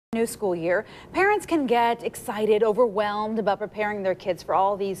New school year, parents can get excited, overwhelmed about preparing their kids for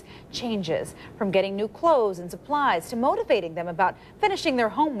all these changes, from getting new clothes and supplies to motivating them about finishing their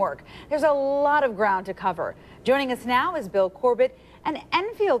homework. There's a lot of ground to cover. Joining us now is Bill Corbett, an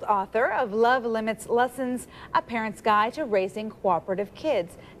Enfield author of Love Limits Lessons, a parent's guide to raising cooperative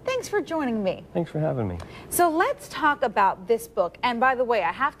kids. Thanks for joining me. Thanks for having me. So let's talk about this book. And by the way,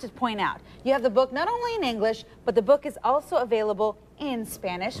 I have to point out, you have the book not only in English, but the book is also available in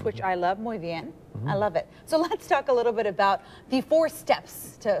Spanish, which I love, muy bien. I love it. So let's talk a little bit about the 4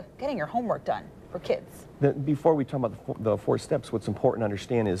 steps to getting your homework done for kids. Before we talk about the 4 steps, what's important to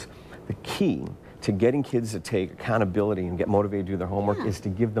understand is the key to getting kids to take accountability and get motivated to do their homework is to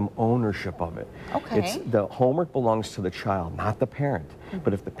give them ownership of it. Okay. The homework belongs to the child, not the parent.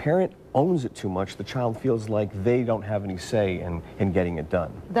 But if the parent owns it too much, the child feels like they don't have any say in getting it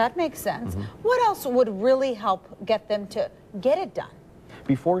done. That makes sense. What else would really help get them to get it done?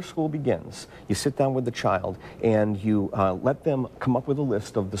 Before school begins, you sit down with the child and you let them come up with a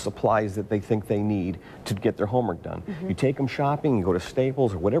list of the supplies that they think they need to get their homework done. You take them shopping, you go to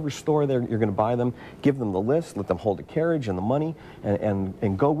Staples or whatever store you're going to buy them, give them the list, let them hold the carriage and the money,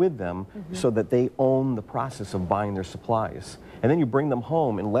 and go with them so that they own the process of buying their supplies. And then you bring them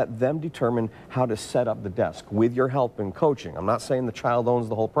home and let them determine how to set up the desk with your help and coaching. I'm not saying the child owns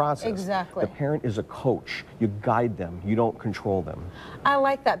the whole process. Exactly. The parent is a coach. You guide them. You don't control them. I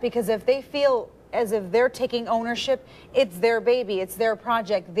like that, because if they feel as if they're taking ownership, it's their baby, it's their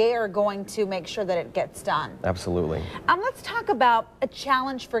project, they are going to make sure that it gets done. Absolutely. Let's talk about a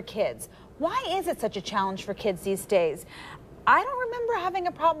challenge for kids. Why is it such a challenge for kids these days? I don't remember having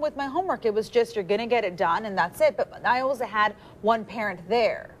a problem with my homework. It was just, you're going to get it done and that's it. But I also had one parent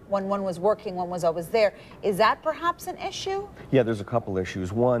there. When one was working, one was always there. Is that perhaps an issue? Yeah, there's a couple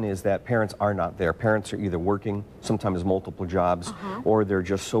issues. One is that parents are not there. Parents are either working, sometimes multiple jobs, or they're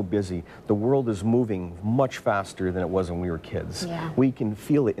just so busy. The world is moving much faster than it was when we were kids. Yeah. We can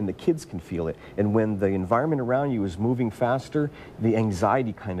feel it and the kids can feel it. And when the environment around you is moving faster, the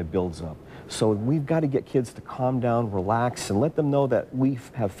anxiety kind of builds up. So we've got to get kids to calm down, relax, and let them know that we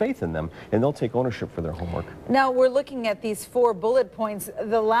have faith in them and they'll take ownership for their homework. Now we're looking at these 4 bullet points.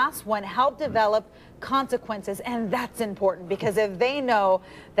 The last one, help develop consequences, and that's important, because if they know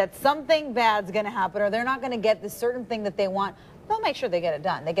that something bad's going to happen or they're not going to get the certain thing that they want, they'll make sure they get it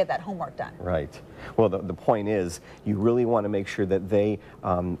done. They get that homework done. Right. Well, the point is, you really want to make sure that they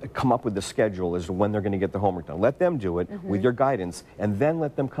come up with the schedule as to when they're going to get the homework done. Let them do it with your guidance, and then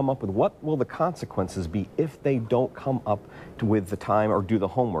let them come up with what will the consequences be if they don't come up with the time or do the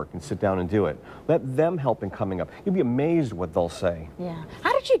homework and sit down and do it. Let them help in coming up. You'll be amazed what they'll say. Yeah.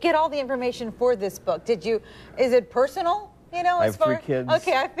 How did you get all the information for this book? Is it personal? You know, I have 3 kids.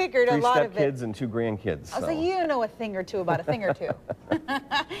 Okay, I figured a lot of it. 3 step-kids and 2 grandkids. So you know a thing or two about a thing or two.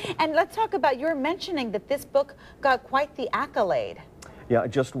 And let's talk about, you were mentioning that this book got quite the accolade. Yeah,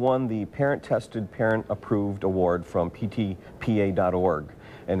 it just won the Parent Tested, Parent Approved Award from PTPA.org.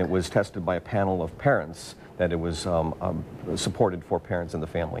 And it was tested by a panel of parents that it was supported for parents in the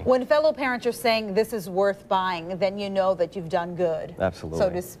family. When fellow parents are saying this is worth buying, then you know that you've done good. Absolutely. So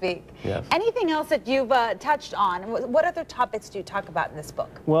to speak. Yes. Anything else that you've touched on? What other topics do you talk about in this book?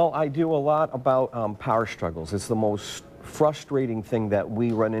 Well, I do a lot about power struggles. It's the most frustrating thing that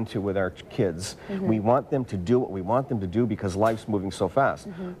we run into with our kids. We want them to do what we want them to do because life's moving so fast.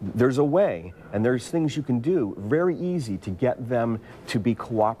 There's a way, and there's things you can do very easy to get them to be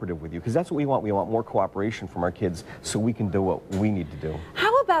cooperative with you, because that's what we want. We want more cooperation from our kids so we can do what we need to do.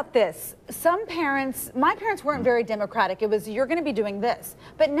 How about this? Some parents, my parents weren't very democratic. It was, you're going to be doing this.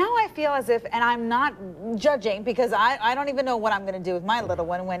 But now I feel as if, and I'm not judging because I don't even know what I'm going to do with my little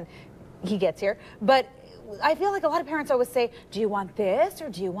one when he gets here, but I feel like a lot of parents always say, do you want this or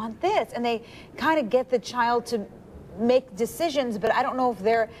do you want this? And they kind of get the child to make decisions, but I don't know if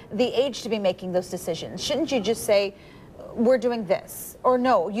they're the age to be making those decisions. Shouldn't you just say, we're doing this? Or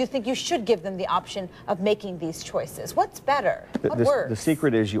no, you think you should give them the option of making these choices? What's better? What works? The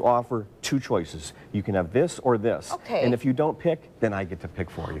secret is you offer 2 choices. You can have this or this. Okay. And if you don't pick, then I get to pick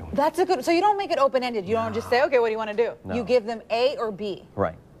for you. That's a good, so you don't make it open-ended. You don't just say, okay, what do you want to do? No. You give them A or B.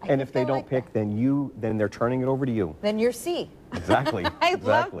 Right. And if they don't pick, then they're turning it over to you. Then you're C. Exactly. I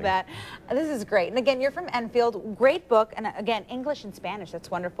love that. This is great. And again, you're from Enfield. Great book. And again, English and Spanish. That's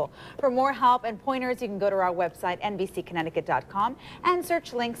wonderful. For more help and pointers, you can go to our website, nbcconnecticut.com, and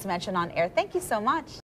search links mentioned on air. Thank you so much.